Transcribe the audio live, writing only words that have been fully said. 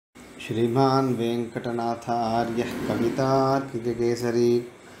श्रीमान वेंकटनाथार्यः कवितार्किककेसरी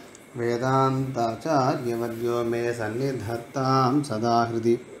वेदांताचार्यवर्यो मे सन्निधत्तां सदा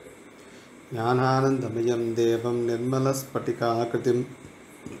हृदि ज्ञानानन्दमयं देवं निर्मलस्फटिकाकृतिम्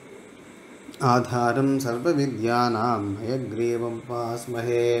आधारं सर्वविद्यानां हयग्रीवं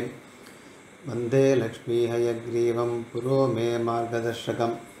उपास्महे वन्दे लक्ष्मीहयग्रीवं पुरो मे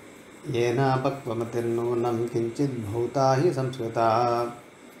मार्गदर्शकं येनापक्वमतिर्नूनं किञ्चित् भूता हि संस्कृता।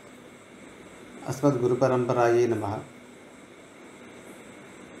 अस्मद्गुरुपरम्परायै नमः।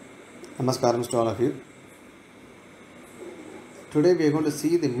 Namaskaram to all of you. Today we are going to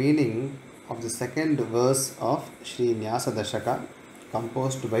see the meaning of the second verse of Sri nyAsa Dasaka,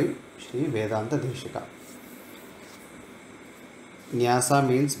 composed by Sri Vedanta Deshika. nyAsa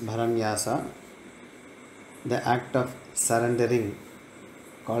means Bharanyasa, the act of surrendering,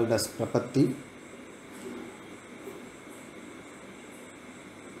 called as prapatti.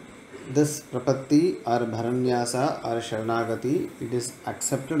 This prapatti or bharanyasa or sharanagati, it is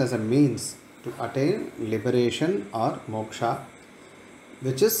accepted as a means to attain liberation or moksha,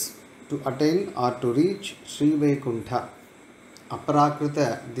 which is to attain or to reach Sri Vaikuntha,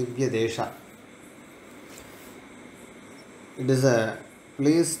 Aparakrita Divya Desha. It is a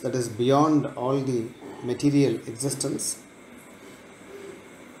place that is beyond all the material existence,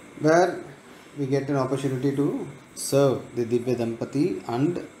 where we get an opportunity to serve the Divya Dampati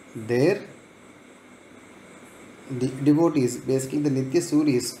and their devotees, basically the Nitya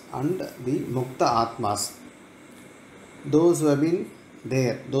Suris and the Mukta Atmas, those who have been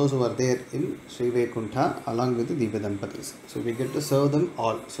there, those who are there in Sri Vaikuntha along with the Divya Dampatis. So we get to serve them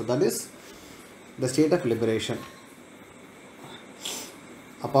all. So that is the state of liberation.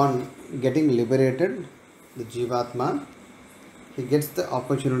 Upon getting liberated, the Jivatma, he gets the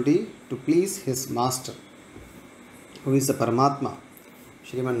opportunity to please his master, who is the Paramatma,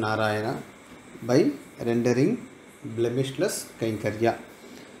 Sriman Narayana, by rendering blemishless Kainkarya.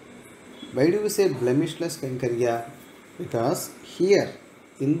 Why do we say blemishless Kainkarya? Because here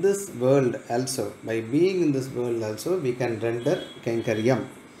in this world also, by being in this world also, we can render Kainkaryam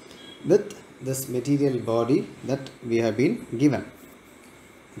with this material body that we have been given.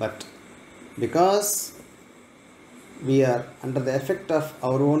 But because we are under the effect of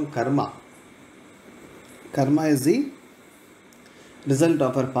our own karma, karma is the result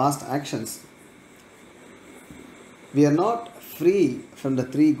of our past actions. We are not free from the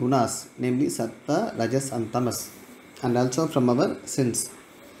three gunas, namely Sattva, Rajas and Tamas, and also from our sins,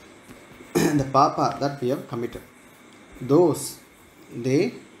 the papa that we have committed. Those,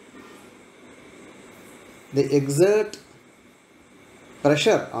 they exert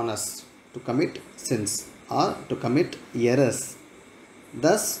pressure on us to commit sins or to commit errors.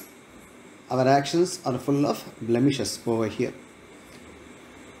 Thus, our actions are full of blemishes over here.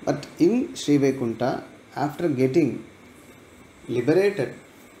 But in Sri Vaikuntha, after getting liberated,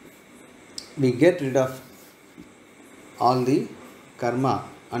 we get rid of all the karma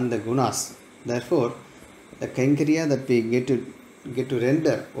and the gunas. Therefore, the Kainkarya that we get to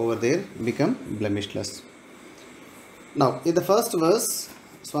render over there become blemishless. Now, in the first verse,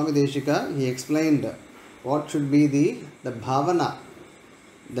 Swami Deshika, he explained what should be the bhavana,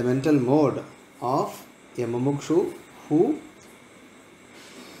 the mental mode of a mumukshu who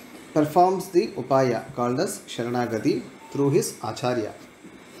performs the upaya called as Sharanagati through his Acharya.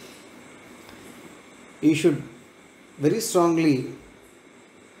 He should very strongly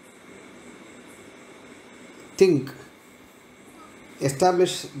think,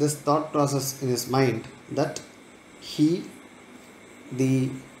 establish this thought process in his mind that the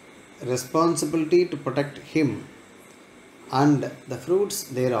responsibility to protect him and the fruits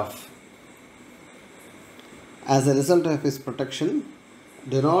thereof as a result of his protection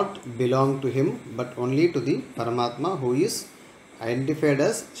do not belong to him but only to the Paramatma, who is identified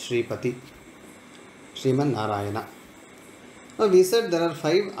as Sripati, Sriman Narayana. Now we said there are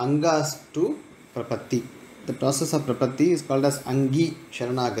 5 angas to prapatti. The process of prapatti is called as Angi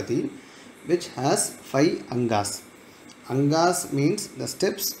Sharanagati, which has 5 angas. Angas means the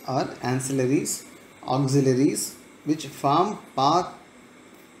steps or ancillaries, auxiliaries, which form part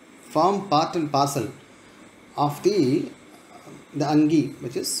and parcel of the Angi,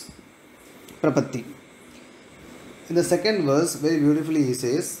 which is prapatti. In the second verse, very beautifully he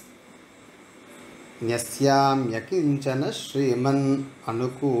says, Nyasyam yakinchana shriman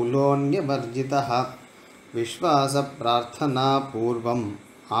anukulonya varjitaha vishvasa prarthana purvam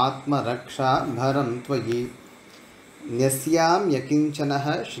atma raksha bharam tvayi. Nyasyam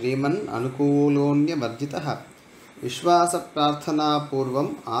yakinchana shriman anukulonya varjitaha vishvasa prarthana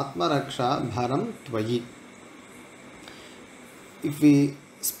purvam atma raksha bharam tvayi. If we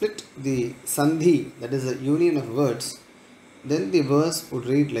split the sandhi, that is a union of words, then the verse would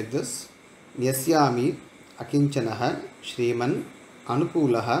read like this: Yasyami akinchanaha Shriman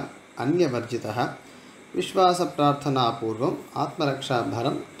Anukulaha Anyavarjitaha Vishwasa Prarthana Purvam Atmaraksha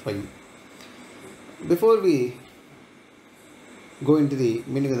Bharam Tvai. Before we go into the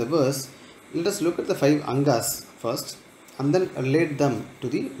meaning of the verse, let us look at the 5 angas first and then relate them to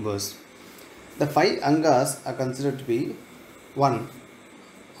the verse. The 5 angas are considered to be: 1.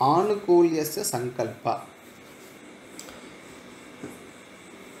 Anukulyasya sankalpa.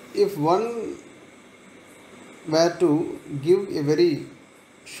 If one were to give a very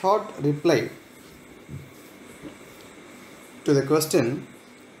short reply to the question,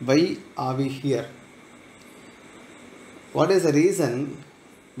 why are we here? What is the reason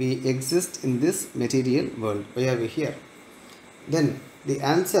we exist in this material world? Why are we here? Then the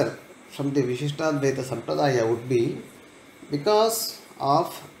answer from the Vishishtadvaita Sampradaya would be because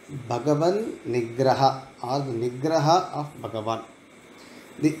of Bhagavan Nigraha, or the Nigraha of Bhagavan.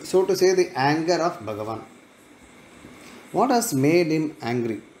 So to say, the anger of Bhagavan. What has made him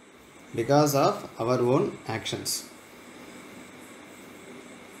angry? Because of our own actions.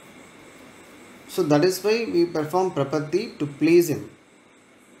 So that is why we perform prapatti to please him.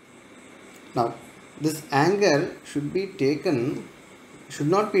 Now, this anger should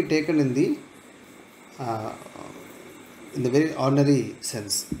not be taken in the very ordinary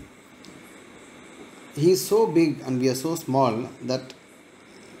sense. He is so big and we are so small that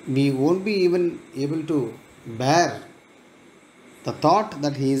we won't be even able to bear the thought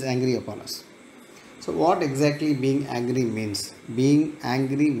that he is angry upon us. So what exactly being angry means? Being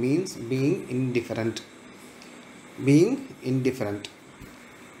angry means being indifferent. Being indifferent.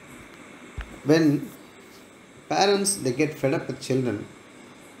 When parents, they get fed up with children,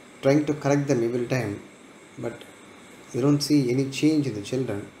 trying to correct them every time, but they don't see any change in the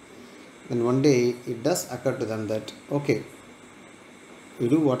children, then one day it does occur to them that, okay, you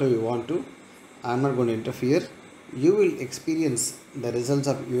do whatever you want to, I am not going to interfere. You will experience the results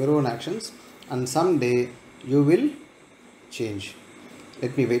of your own actions and someday you will change.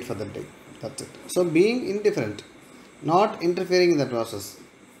 Let me wait for that day. That's it. So being indifferent, not interfering in the process.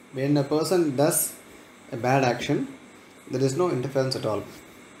 When a person does a bad action, there is no interference at all.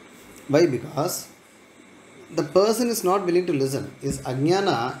 Why? Because the person is not willing to listen. His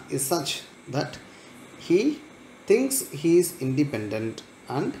ajnana is such that he thinks he is independent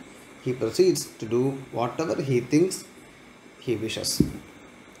and he proceeds to do whatever he thinks he wishes.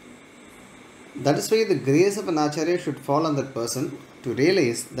 That is why the grace of an Acharya should fall on that person to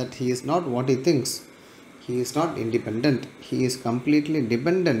realize that he is not what he thinks. He is not independent. He is completely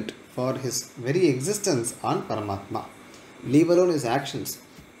dependent for his very existence on Paramatma. Leave alone his actions.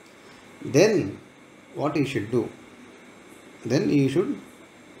 Then what he should do? Then he should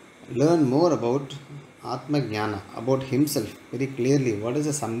learn more about Atma Jnana, about himself very clearly. What is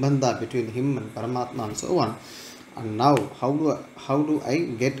the sambandha between him and Paramatma and so on. And now how do I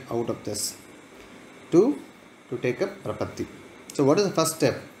get out of this? To take up prapatti. So what is the first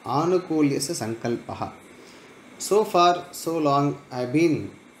step? Anukulyasya sankalpaha. So far, so long, I've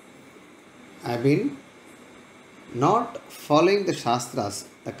been not following the Shastras,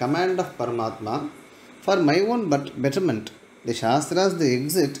 the command of Paramatma, for my own betterment. The Shastras, they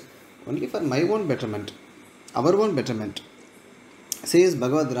exist only for my own betterment, our own betterment. Says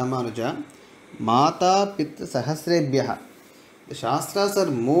Bhagavad Ramanuja, Mata Pitta Sahasrebhyaha. The Shastras are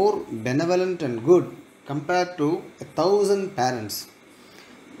more benevolent and good compared to 1,000 parents.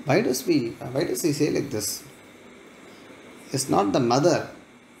 Why does he say like this? Is not the mother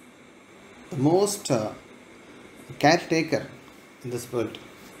the most caretaker in this world?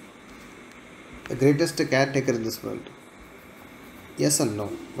 The greatest caretaker in this world? Yes and no.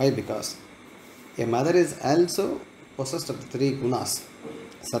 Why? Because a mother is also possessed of the 3 gunas,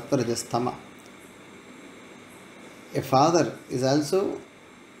 sattva, rajas, tama. A father is also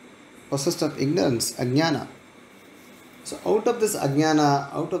possessed of ignorance, ajnana. So out of this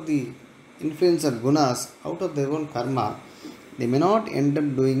ajnana, out of the influence of gunas, out of their own karma, they may not end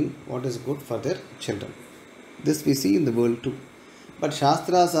up doing what is good for their children. This we see in the world too. But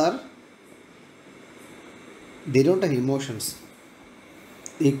Shastras they don't have emotions.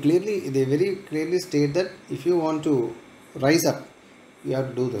 They very clearly state that if you want to rise up, you have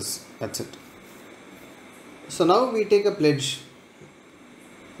to do this. That's it. So now we take a pledge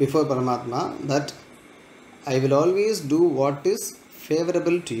before Paramatma that I will always do what is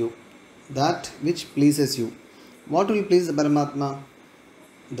favorable to you, that which pleases you. What will please the Paramatma?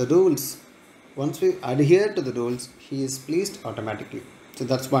 The rules. Once we adhere to the rules, he is pleased automatically. So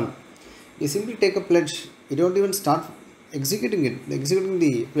that's one. You simply take a pledge. You don't even start executing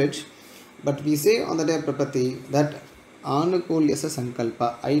the pledge, but we say on the day of Prapatti that Anukulyasa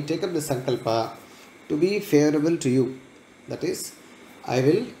Sankalpa, I take up the Sankalpa to be favorable to you. That is, I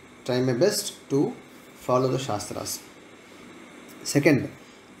will try my best to follow the Shastras. Second,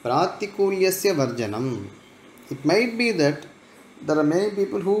 Pratikulyasya Varjanam. It might be that there are many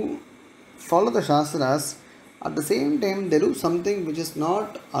people who follow the Shastras, at the same time they do something which is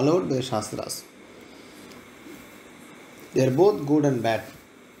not allowed by the Shastras. They are both good and bad.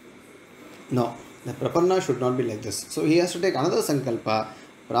 No, the Prapanna should not be like this. So he has to take another Sankalpa,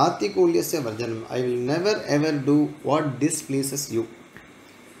 Pratikulyasya Varjanam. I will never ever do what displeases you.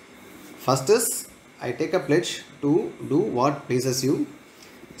 First is, I take a pledge to do what pleases you.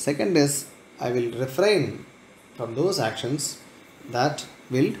 Second is, I will refrain from those actions that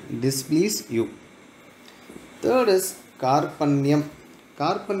will displease you. Third is Karpanyam.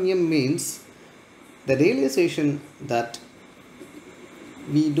 Karpanyam means the realization that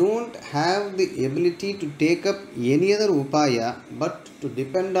we don't have the ability to take up any other upaya but to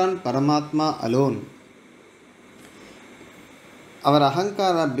depend on Paramatma alone. Our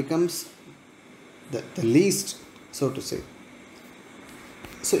ahankara becomes the least, so to say.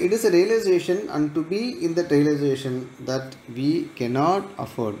 So it is a realization, and to be in that realization that we cannot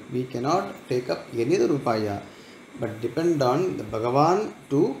afford, we cannot take up any other upaya but depend on the Bhagavan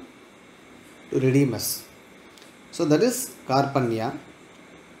to redeem us. So that is Karpanya.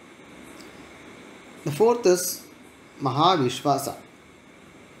 The fourth is Mahavishvasa.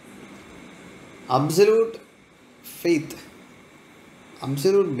 Absolute faith,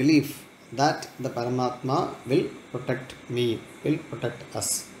 absolute belief that the Paramatma will protect me, will protect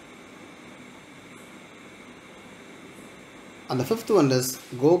us. And the fifth one is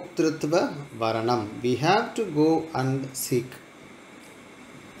Goptritva Varanam. We have to go and seek.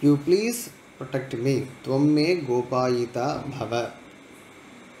 You please protect me. Tvamme Gopayita Bhava.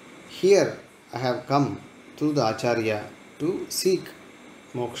 Here I have come through the Acharya to seek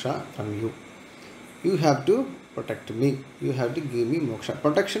moksha from you. You have to protect me. You have to give me moksha.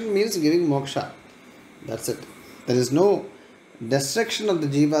 Protection means giving moksha. That's it. There is no destruction of the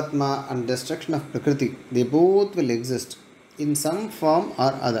Jivatma and destruction of Prakriti. They both will exist in some form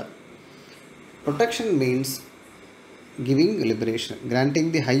or other. Protection means giving liberation,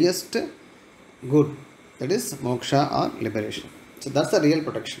 granting the highest good, that is moksha or liberation. So that's the real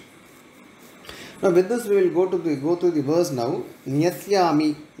protection. Now with this we will go through the verse now.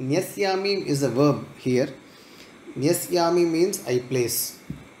 Nyasyami. Nyasyami is a verb here. Nyasyami means I place.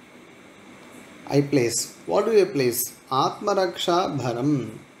 I place. What do you place? Atmaraksha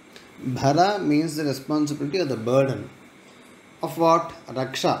bharam. Bhara means the responsibility or the burden. Of what?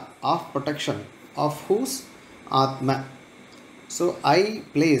 Raksha, of protection. Of whose? Atma. So I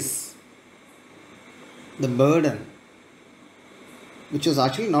place the burden which is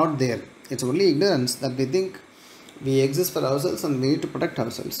actually not there. It's only ignorance that we think we exist for ourselves and we need to protect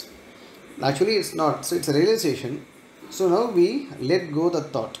ourselves. Actually it's not. So it's a realization. So now we let go the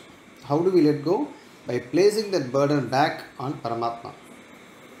thought. How do we let go? By placing that burden back on Paramatma.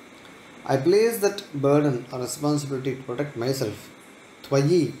 I place that burden or responsibility to protect myself,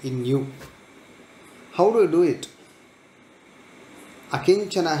 Tvayi, in you. How do I do it?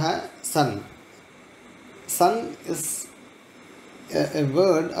 Akinchanaha San. San is a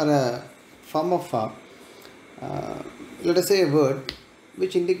word or a form of, let us say a word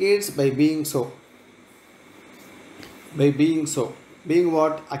which indicates by being so. By being so. Being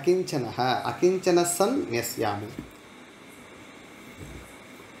what? Akinchanaha. Akinchana San Nyasyami.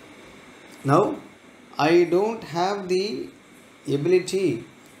 Now, I don't have the ability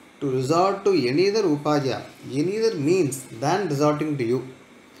to resort to any other upaya, any other means than resorting to you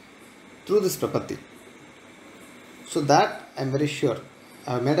through this prapatti. So that I am very sure.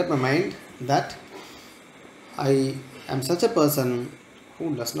 I have made up my mind that I am such a person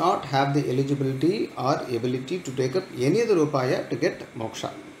who does not have the eligibility or ability to take up any other upaya to get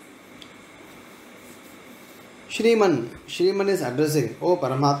moksha. Shriman is addressing, O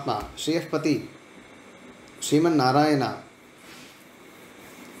Paramatma, Shriyapati, Shriman Narayana.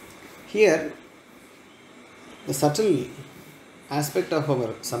 Here, the subtle aspect of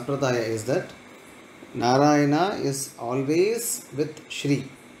our sampradaya is that Narayana is always with Shri.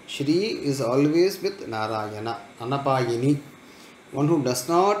 Shri is always with Narayana, Anapayini. One who does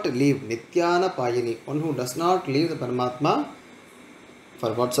not leave, Nityana Payini, one who does not leave the Paramatma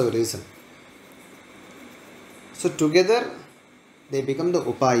for whatsoever reason. So together they become the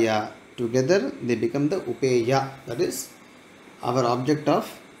upaya, together they become the upeya, that is our object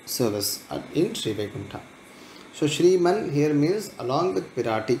of service in Sri Vaikuntha. So Shriman here means along with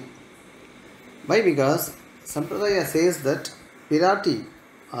Pirati. Why? Because Sampradaya says that Pirati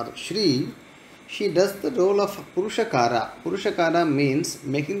or Shri, she does the role of Purushakara. Purushakara means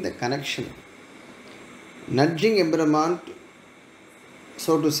making the connection, nudging Embrahman,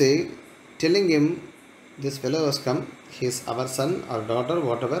 so to say, telling him, this fellow has come, he is our son or daughter,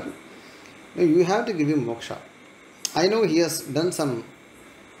 whatever. No, you have to give him moksha. I know he has done some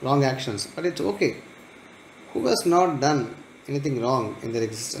wrong actions, but it's okay. Who has not done anything wrong in their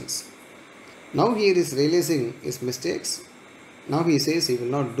existence? Now he is realizing his mistakes. Now he says he will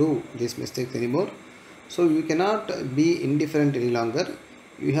not do these mistakes anymore. So you cannot be indifferent any longer.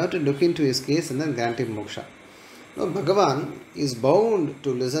 You have to look into his case and then grant him moksha. Now Bhagavan is bound to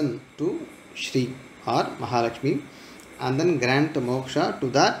listen to Shri or Mahalakshmi and then grant moksha to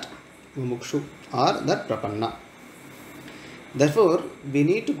that mumukshu or that prapanna. Therefore, we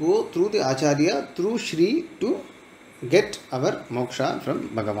need to go through the Acharya, through Shri to get our moksha from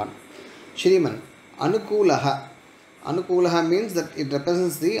Bhagavan. Shriman, Anukulaha. Anukulaha means that it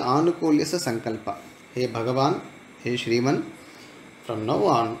represents the Anukulyasa Sankalpa. Hey Bhagavan, hey Shriman, from now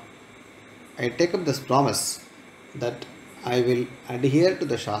on, I take up this promise that I will adhere to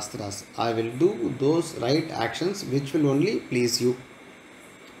the Shastras. I will do those right actions which will only please you.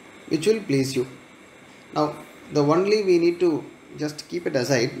 Which will please you. Now, the only we need to just keep it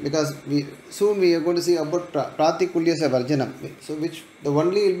aside because soon we are going to see about Pratikulyasa Varjanam. So, which the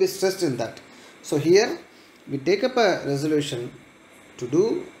only will be stressed in that. So, here we take up a resolution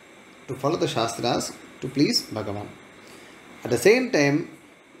to follow the Shastras to please Bhagavan. At the same time,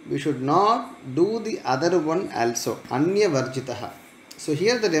 we should not do the other one also, Anya Varjitaha. So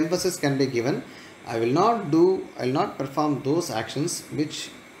here the emphasis can be given, I will not perform those actions which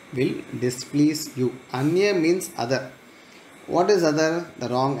will displease you. Anya means other. What is other? The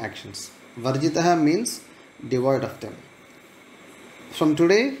wrong actions. Varjitaha means devoid of them. From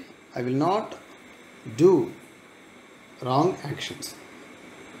today, I will not do wrong actions.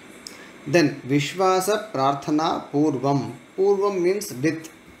 Then Vishwasa Prarthana Purvam. Purvam means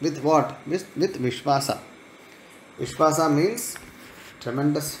with what? With Vishwasa. Vishwasa means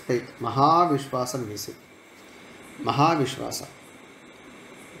tremendous faith. Mahavishwasam we say. Mahavishwasa.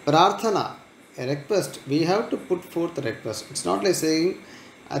 Prarthana, a request. We have to put forth a request. It's not like saying,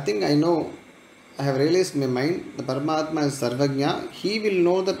 I think I know, I have realized in my mind, the Paramatma is Sarvajna. He will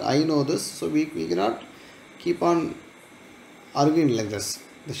know that I know this. So we cannot keep on arguing like this.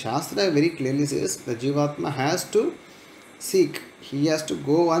 The Shastra very clearly says the Jivatma has to seek. He has to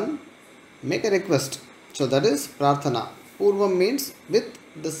go and make a request. So that is Prarthana. Purvam means with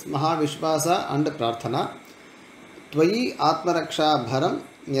this Mahavishvasa and Prarthana. Tvayi Atmaraksha Bharam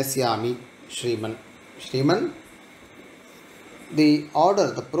Nyasyami Shriman. Shriman. The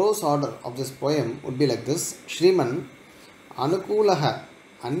order, the prose order of this poem would be like this. Shriman Anukulaha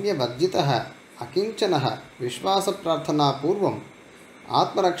Anya Varjitaha Akinchanaha Vishvasa Prarthana Purvam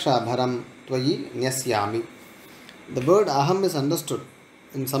Atmaraksha Bharam Tvayi Nyasyami. The word aham is understood.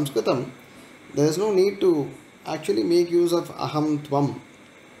 In Sanskritam, there is no need to actually make use of aham tvam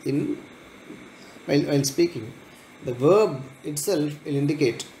while speaking. The verb itself will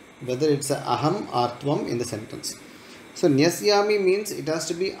indicate whether it's a aham or tvam in the sentence. So nyasyami means it has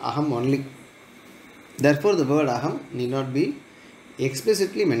to be aham only. Therefore, the word aham need not be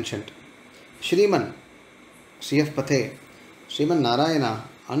explicitly mentioned. Shriman, Shriyapathe, Shriman Narayana,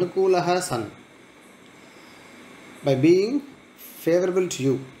 Anukulaha San. By being favorable to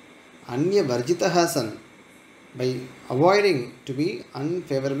you, Anya Varjitaha San, by avoiding to be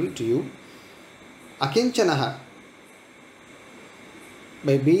unfavorable to you, Akinchanaha,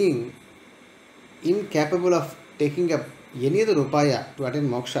 by being incapable of taking up any other upaya to attain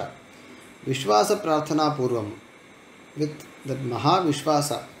moksha, Vishwasa Prarthana Purvam, with that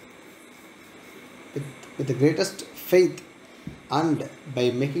Mahavishwasa, with the greatest faith, and by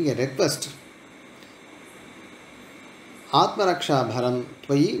making a request, Atmaraksha Bharam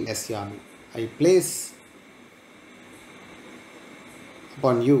Tvayi Nyasyami. I place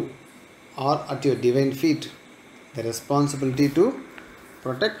upon you or at your divine feet the responsibility to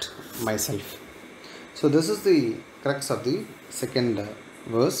protect myself. So this is the crux of the second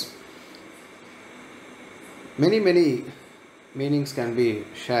verse. Many meanings can be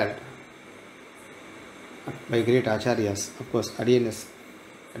shared by great acharyas. Of course, Adiyen is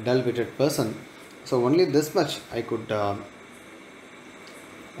a dull-witted person. So only this much I could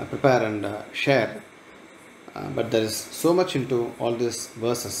prepare and share. But there is so much into all these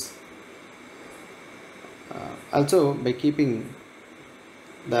verses. Also, by keeping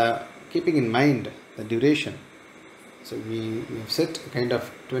in mind the duration. So we have set kind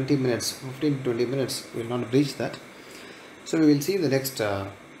of 20 minutes, 15 to 20 minutes. We will not breach that. So we will see the next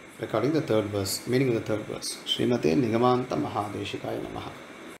recording the third verse, meaning of the third verse. Srimathe Nigamanta Mahadesikaya Namaha.